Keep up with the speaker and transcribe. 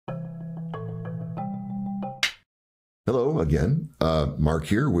Hello again. Mark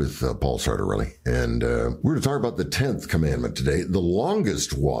here with Paul Sartorelli. And we're going to talk about the 10th commandment today. The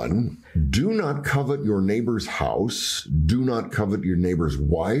longest one: do not covet your neighbor's house. Do not covet your neighbor's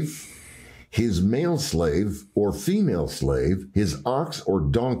wife, his male slave or female slave, his ox or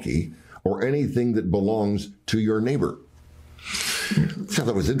donkey, or anything that belongs to your neighbor. I thought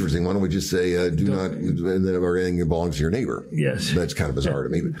that was interesting. Why don't we just say, do not, and then or anything that belongs to your neighbor? Yes. That's kind of bizarre to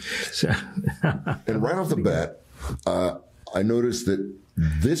me. And right off the bat, I noticed that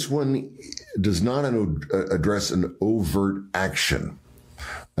this one does not address an overt action.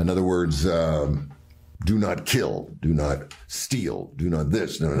 In other words, do not kill, do not steal, do not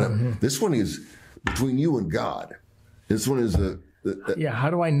this. No. Mm-hmm. This one is between you and God. This one is yeah.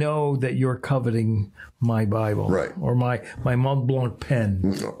 How do I know that you're coveting my Bible, right, or my Mont Blanc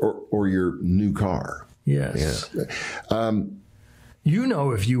pen, or your new car? Yes. Yeah. You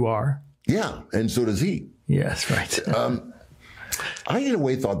know if you are. Yeah, and so does he. Yes, right. I, in a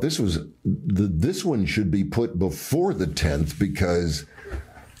way, thought this this one should be put before the 10th because,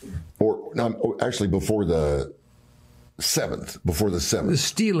 actually before the 7th, The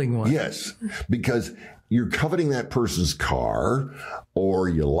stealing one. Yes, because you're coveting that person's car, or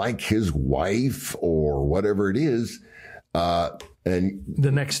you like his wife, or whatever it is, and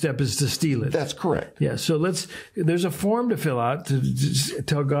the next step is to steal it. That's correct. Yeah. So there's a form to fill out to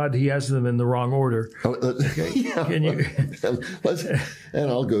tell God he has them in the wrong order. Okay. Yeah. Can you?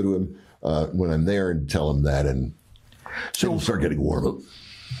 And I'll go to him when I'm there and tell him that, and so it'll start getting warm.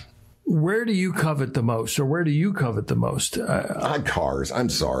 Where do you covet the most, or where do you covet the most? On cars. I'm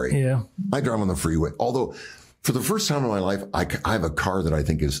sorry. Yeah. I drive on the freeway. Although, for the first time in my life, I have a car that I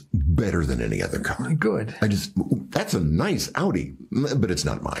think is better than any other car. Good. That's a nice Audi, but it's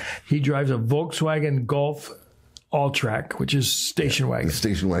not mine. He drives a Volkswagen Golf All-Track, which is station wagon. The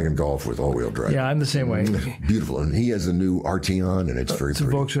station wagon Golf with all-wheel drive. Yeah, I'm the same way. Beautiful. And he has a new Arteon, and it's very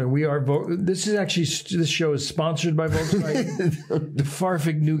pretty. Volkswagen. This show is sponsored by Volkswagen.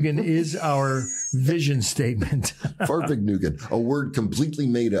 Farfignugan is our vision statement. Farfignugan, a word completely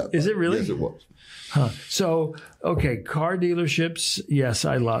made up. Is it really? Yes, it was. Huh. So, okay, car dealerships, yes,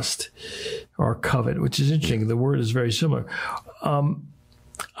 I lust or covet, which is interesting. The word is very similar. I'm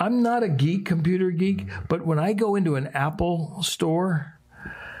not a computer geek, but when I go into an Apple store,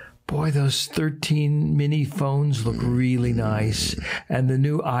 boy, those 13 mini phones look really nice. And the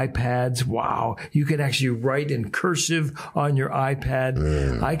new iPads, wow, you can actually write in cursive on your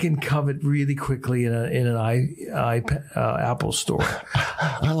iPad. I can covet really quickly in an Apple store.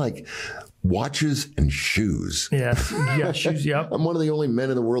 I like watches and shoes. Yes. Yeah, shoes, yep. I'm one of the only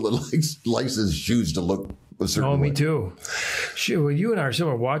men in the world that likes his shoes to look a certain way. Me too. Well, you and I are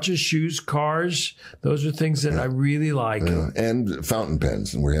similar. Watches, shoes, cars, those are things that I really like. And fountain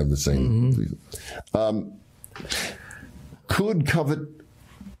pens, and we have the same. Mm-hmm. Could covet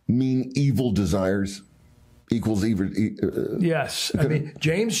mean evil desires? Equals evil. Yes. I mean,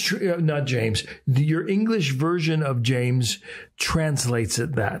 not James. Your English version of James translates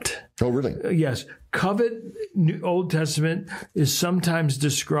it that. Oh, really? Yes. Covet, Old Testament, is sometimes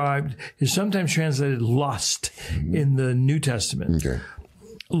translated lust in the New Testament. Okay.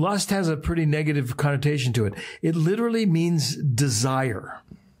 Lust has a pretty negative connotation to it. It literally means desire.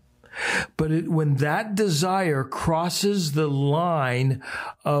 But when that desire crosses the line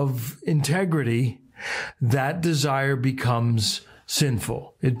of integrity, that desire becomes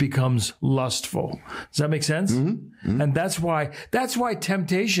sinful. It becomes lustful. Does that make sense? Mm-hmm. Mm-hmm. And that's why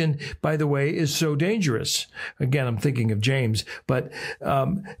temptation, by the way, is so dangerous. Again, I'm thinking of James, but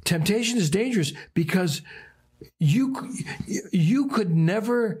temptation is dangerous because you could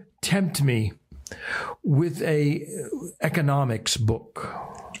never tempt me with a economics book,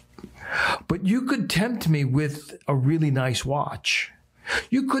 but you could tempt me with a really nice watch.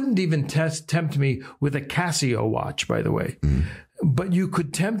 You couldn't even tempt me with a Casio watch, by the way. Mm. But you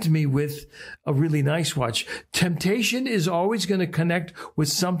could tempt me with a really nice watch. Temptation is always going to connect with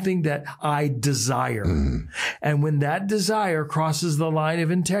something that I desire. Mm. And when that desire crosses the line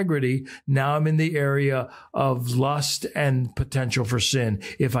of integrity, now I'm in the area of lust and potential for sin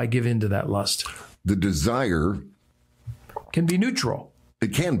if I give in to that lust. The desire can be neutral.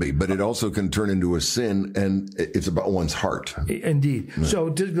 It can be, but it also can turn into a sin, and it's about one's heart. Indeed. Right.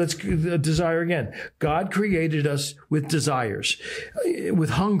 So let's desire again. God created us with desires, with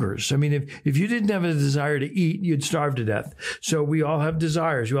hungers. I mean, if you didn't have a desire to eat, you'd starve to death. So we all have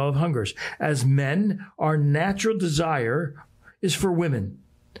desires. We all have hungers. As men, our natural desire is for women.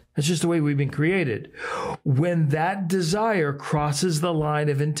 That's just the way we've been created. When that desire crosses the line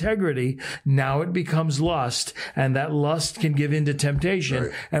of integrity, now it becomes lust, and that lust can give into temptation.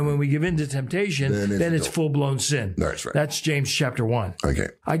 Right. And when we give into temptation, then it's full-blown sin. That's right. That's James chapter 1. Okay.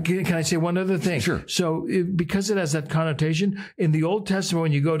 Can I say one other thing? Sure. So because it has that connotation, in the Old Testament,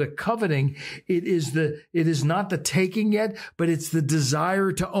 when you go to coveting, it is not the taking yet, but it's the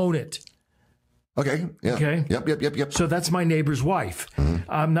desire to own it. Okay. Yeah. Okay. Yep. So that's my neighbor's wife. Mm-hmm.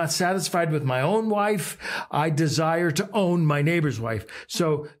 I'm not satisfied with my own wife. I desire to own my neighbor's wife.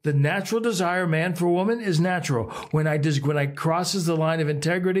 So the natural desire, man for woman, is natural. When I crosses the line of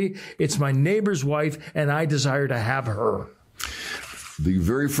integrity, it's my neighbor's wife, and I desire to have her. The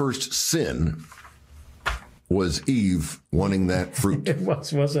very first sin was Eve wanting that fruit. It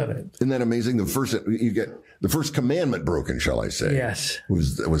wasn't it? Isn't that amazing? The first commandment broken, shall I say? Yes.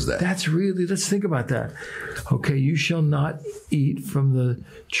 Was that? Let's think about that. Okay, you shall not eat from the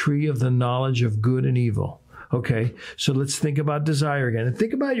tree of the knowledge of good and evil. Okay, so let's think about desire again. And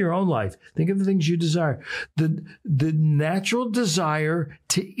think about your own life. Think of the things you desire. The natural desire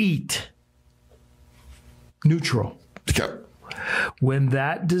to eat. Neutral. Okay. When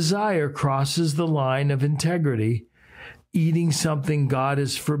that desire crosses the line of integrity, eating something God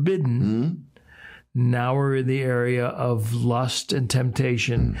has forbidden, now we're in the area of lust and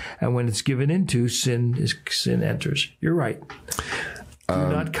temptation. And when it's given into, sin enters. You're right. Do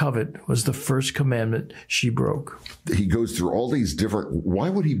not covet was the first commandment she broke. He goes through all these different. Why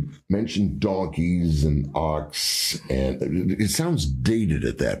would he mention donkeys and ox? And it sounds dated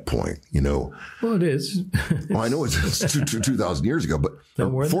at that point, you know. Well, it is. Well, I know it's 2,000 years ago, but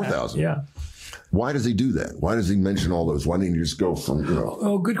 4,000. Yeah. Why does he do that? Why does he mention all those? Why didn't he just go from, you know?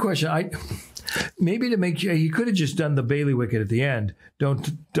 Oh, good question. Maybe to make he could have just done the bailiwick at the end.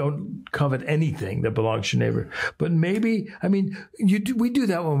 Don't covet anything that belongs to your neighbor. But maybe, we do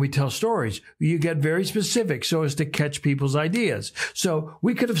that when we tell stories. You get very specific so as to catch people's ideas. So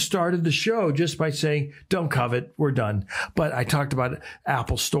we could have started the show just by saying, don't covet, we're done. But I talked about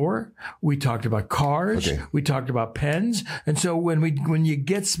Apple Store. We talked about cars. Okay. We talked about pens. And so when you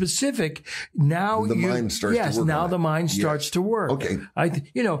get specific, now the mind starts to work. Yes, now the mind starts to work. Okay.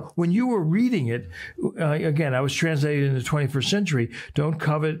 When you were reading it, again, I was translated in the 21st century. Don't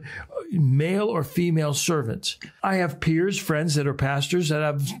covet male or female servants. I have peers, friends that are pastors that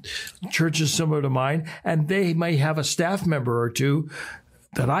have churches similar to mine, and they may have a staff member or two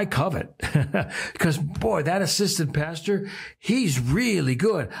that I covet. Because, boy, that assistant pastor, he's really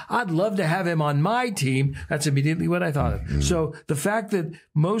good. I'd love to have him on my team. That's immediately what I thought of. Mm-hmm. So the fact that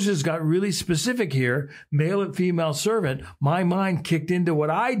Moses got really specific here, male and female servant, my mind kicked into what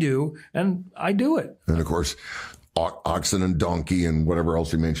I do, and I do it. And, of course, oxen and donkey and whatever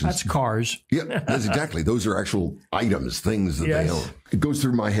else he mentions. That's cars. Yeah, that's exactly. Those are actual items, things that they own. It goes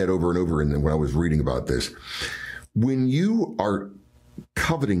through my head over and over. And then when I was reading about this, when you are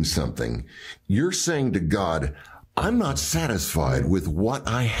coveting something, you're saying to God, I'm not satisfied with what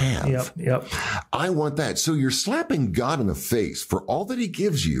I have. Yep. I want that. So you're slapping God in the face for all that he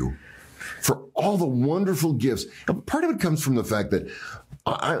gives you, for all the wonderful gifts. And part of it comes from the fact that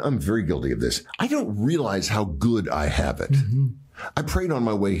I'm very guilty of this. I don't realize how good I have it. Mm-hmm. I prayed on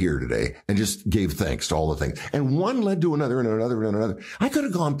my way here today and just gave thanks to all the things. And one led to another and another and another. I could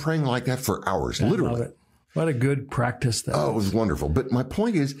have gone praying like that for hours, literally. I love it. What a good practice that it was wonderful. But my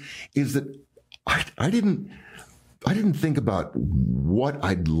point is that I didn't think about what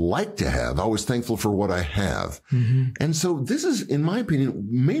I'd like to have. I was thankful for what I have. Mm-hmm. And so this is, in my opinion,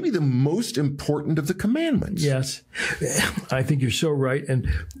 maybe the most important of the commandments. Yes. I think you're so right. And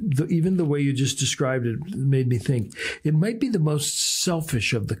even the way you just described it made me think it might be the most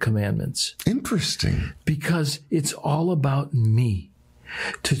selfish of the commandments. Interesting. Because it's all about me.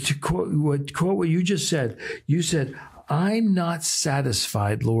 To quote what you just said, you said, I'm not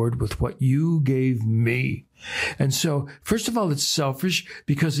satisfied, Lord, with what you gave me. And so, first of all, it's selfish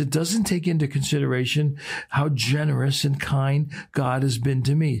because it doesn't take into consideration how generous and kind God has been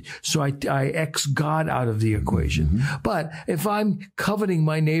to me. So I X God out of the equation. Mm-hmm. But if I'm coveting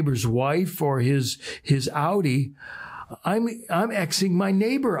my neighbor's wife or his Audi, I'm Xing my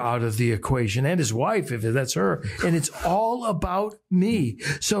neighbor out of the equation and his wife, if that's her. And it's all about me.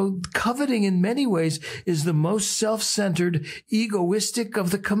 So coveting in many ways is the most self-centered, egoistic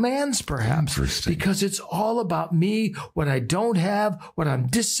of the commands, perhaps. Because it's all about me, what I don't have, what I'm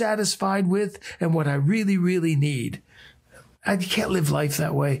dissatisfied with, and what I really, really need. I can't live life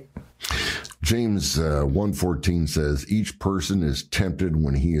that way. James 1:14 says, each person is tempted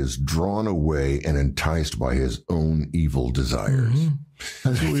when he is drawn away and enticed by his own evil desires. Mm-hmm.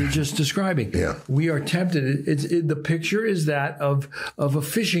 That's what we were just describing. Yeah. We are tempted. The picture is that of a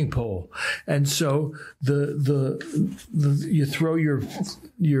fishing pole, and so you throw your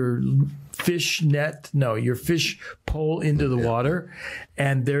fish pole into the water,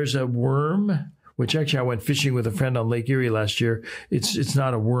 and there's a worm. Which actually, I went fishing with a friend on Lake Erie last year. It's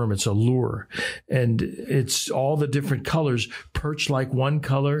not a worm; it's a lure, and it's all the different colors. Perch like one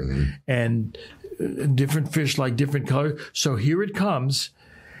color, and different fish like different colors. So here it comes,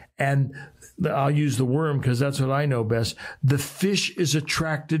 and I'll use the worm because that's what I know best. The fish is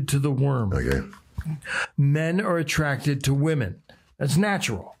attracted to the worm. Okay. Men are attracted to women. That's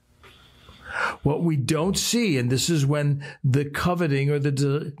natural. What we don't see, and this is when the coveting or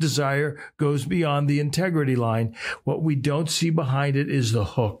the desire goes beyond the integrity line, what we don't see behind it is the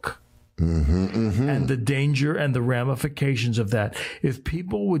hook. And the danger and the ramifications of that. If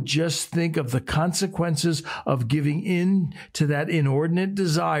people would just think of the consequences of giving in to that inordinate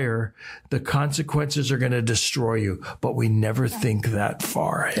desire, the consequences are going to destroy you. But we never think that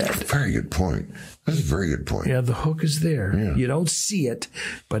far ahead. Very good point. That's a very good point. Yeah, the hook is there. Yeah. You don't see it,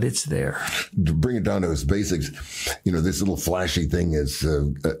 but it's there. To bring it down to its basics, this little flashy thing is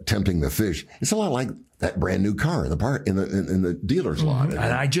tempting the fish. It's a lot like that brand new car in the dealer's lot. And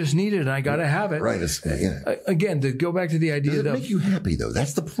I just need it, and I got to have it. Right. Again, to go back to the idea Does it that make you happy, though?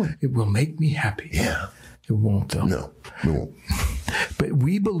 That's the point. it will make me happy. Yeah. It won't, though. No, it won't. But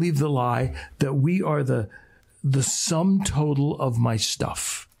we believe the lie that we are the sum total of my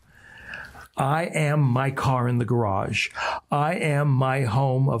stuff. I am my car in the garage. I am my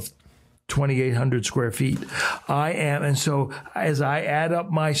home of 2,800 square feet. And so as I add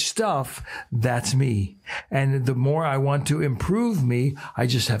up my stuff, that's me. And the more I want to improve me, I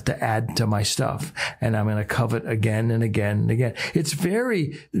just have to add to my stuff. And I'm going to covet again and again and again. It's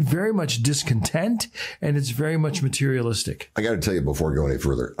very, very much discontent, and it's very much materialistic. I got to tell you before I go any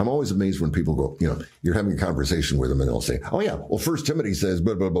further, I'm always amazed when people go, you're having a conversation with them and they'll say, oh yeah, well, 1 Timothy says,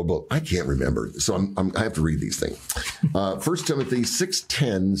 blah, blah, blah, blah. I can't remember. So I have to read these things. 1 Timothy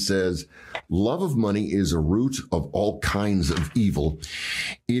 6:10 says, love of money is a root of all kinds of evil.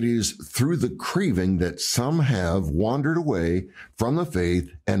 It is through the craving that some have wandered away from the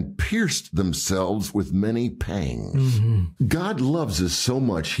faith and pierced themselves with many pangs. God loves us so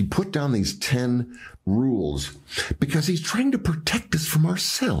much. He put down these 10 rules because he's trying to protect us from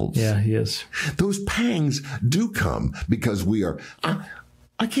ourselves. Yeah, he is. Those pangs do come because we are,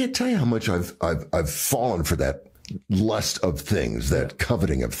 I can't tell you how much I've fallen for that lust of things, that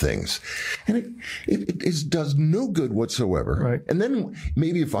coveting of things. And it does no good whatsoever. Right. And then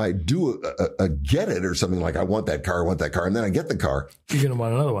maybe if I do a get it or something like I want that car, and then I get the car. You're going to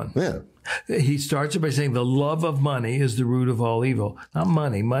want another one. Yeah. He starts it by saying the love of money is the root of all evil. Not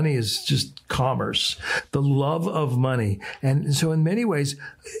money. Money is just commerce. The love of money. And so in many ways,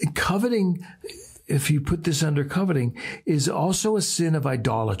 coveting, if you put this under coveting, is also a sin of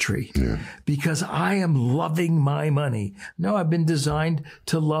idolatry. Yeah. Because I am loving my money. No, I've been designed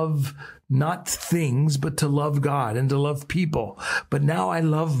to love not things, but to love God and to love people. But now I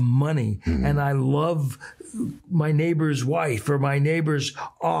love money, and I love my neighbor's wife or my neighbor's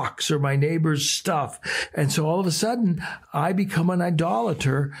ox or my neighbor's stuff. And so all of a sudden I become an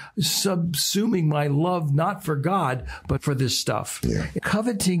idolater, subsuming my love not for God, but for this stuff. Yeah.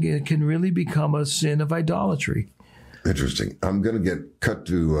 Coveting can really become a sin of idolatry. Interesting. I'm going to get cut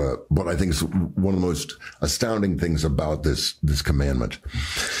to what I think is one of the most astounding things about this commandment.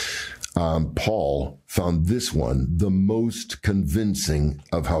 Paul found this one the most convincing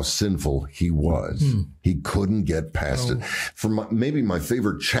of how sinful he was. He couldn't get past it. Maybe my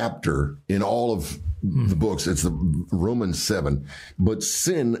favorite chapter in all of the books, it's the Romans 7. But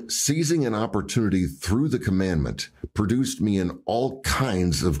sin, seizing an opportunity through the commandment, produced me in all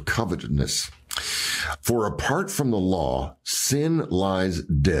kinds of covetousness. For apart from the law, sin lies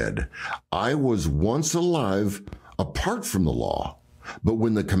dead. I was once alive apart from the law. But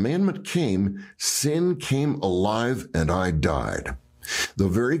when the commandment came, sin came alive and I died. The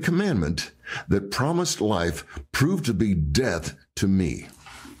very commandment that promised life proved to be death to me.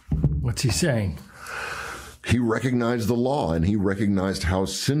 What's he saying? He recognized the law, and he recognized how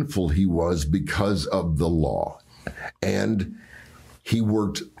sinful he was because of the law. And he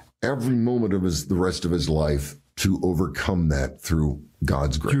worked every moment of the rest of his life to overcome that through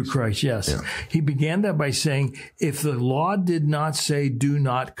God's grace. Through Christ, yes. Yeah. He began that by saying, if the law did not say, do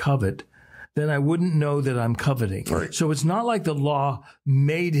not covet, then I wouldn't know that I'm coveting. Right. So it's not like the law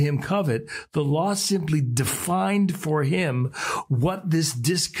made him covet. The law simply defined for him what this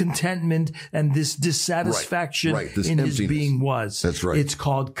discontentment and this dissatisfaction This in emptiness. his being was. That's right. It's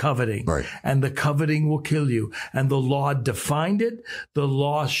called coveting. Right. And the coveting will kill you. And the law defined it. The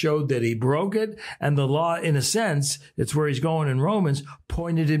law showed that he broke it. And the law, in a sense, it's where he's going in Romans,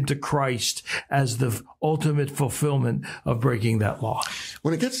 pointed him to Christ as the ultimate fulfillment of breaking that law.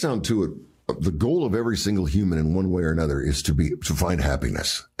 When it gets down to it, the goal of every single human in one way or another is to find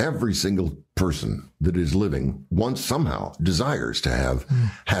happiness. Every single person that is living wants somehow desires to have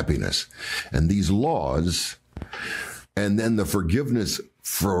happiness. And these laws and then the forgiveness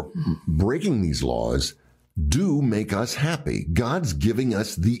for breaking these laws do make us happy. God's giving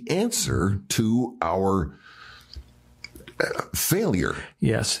us the answer to our failure.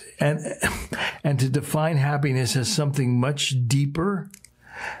 Yes. And to define happiness as something much deeper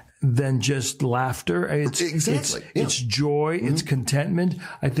than just laughter. It's joy, it's contentment.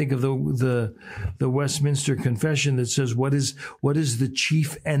 I think of the Westminster Confession that says, what is the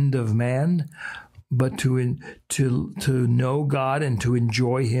chief end of man? But to know God and to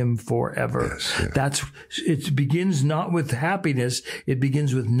enjoy him forever. Yes. It begins not with happiness. It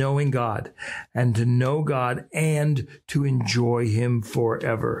begins with knowing God, and to know God and to enjoy him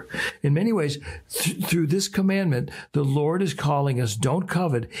forever. In many ways, through this commandment, the Lord is calling us, don't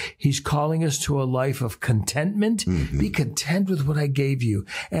covet. He's calling us to a life of contentment. Mm-hmm. Be content with what I gave you.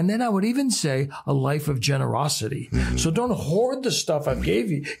 And then I would even say a life of generosity. Mm-hmm. So don't hoard the stuff I've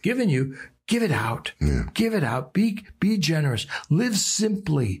given you. Give it out. Yeah. Give it out. Be generous. Live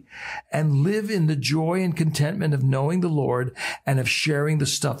simply and live in the joy and contentment of knowing the Lord and of sharing the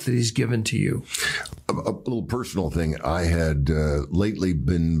stuff that he's given to you. A little personal thing. I had lately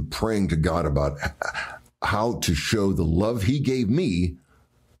been praying to God about how to show the love he gave me,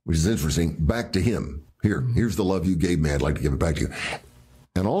 which is interesting, back to him. Here's the love you gave me. I'd like to give it back to you.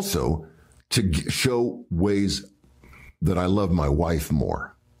 And also to show ways that I love my wife more.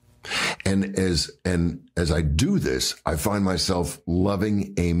 And as I do this, I find myself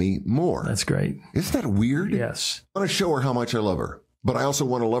loving Amy more. That's great. Isn't that weird? Yes. I want to show her how much I love her, but I also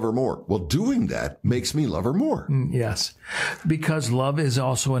want to love her more. Well, doing that makes me love her more. Yes. Because love is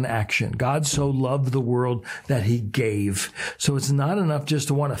also an action. God so loved the world that he gave. So it's not enough just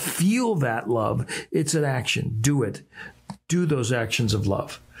to want to feel that love. It's an action. Do it. Do those actions of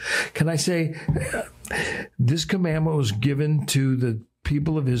love. Can I say, this commandment was given to the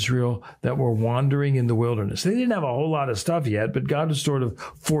people of Israel that were wandering in the wilderness. They didn't have a whole lot of stuff yet, but God was sort of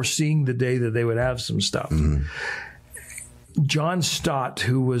foreseeing the day that they would have some stuff. Mm-hmm. John Stott,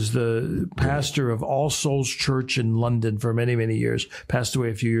 who was the pastor of All Souls Church in London for many, many years, passed away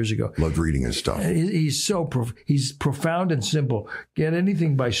a few years ago. Loved reading his stuff. He's profound and simple. Get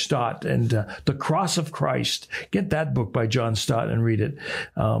anything by Stott, and The Cross of Christ. Get that book by John Stott and read it.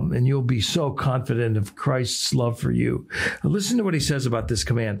 And you'll be so confident of Christ's love for you. Listen to what he says about this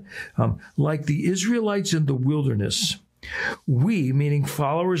command. Like the Israelites in the wilderness, we, meaning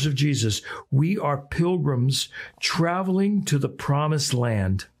followers of Jesus, we are pilgrims traveling to the promised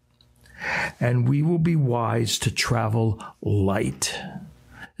land, and we will be wise to travel light.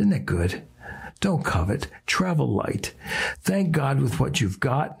 Isn't that good? Don't covet. Travel light. Thank God with what you've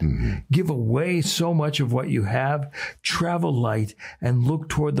got. Mm-hmm. Give away so much of what you have. Travel light and look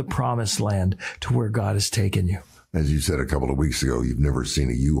toward the promised land to where God has taken you. As you said a couple of weeks ago, you've never seen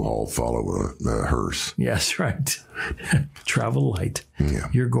a U-Haul follow a hearse. Yes, right. Travel light. Yeah.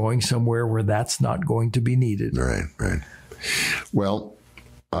 You're going somewhere where that's not going to be needed. Right. Well,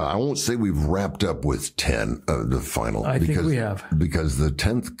 I won't say we've wrapped up with 10, the final. I think we have. Because the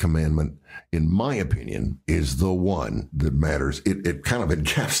 10th commandment, in my opinion, is the one that matters. It kind of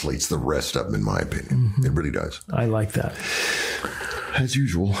encapsulates the rest of them, in my opinion. Mm-hmm. It really does. I like that. As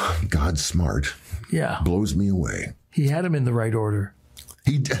usual, God's smart. Yeah. Blows me away. He had him in the right order.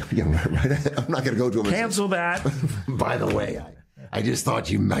 Right. I'm not going to go to him. Cancel that. By the way, I just thought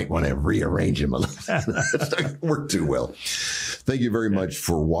you might want to rearrange him a little. It's not going to work too well. Thank you very much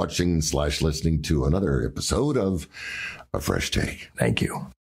for watching / listening to another episode of A Fresh Take. Thank you.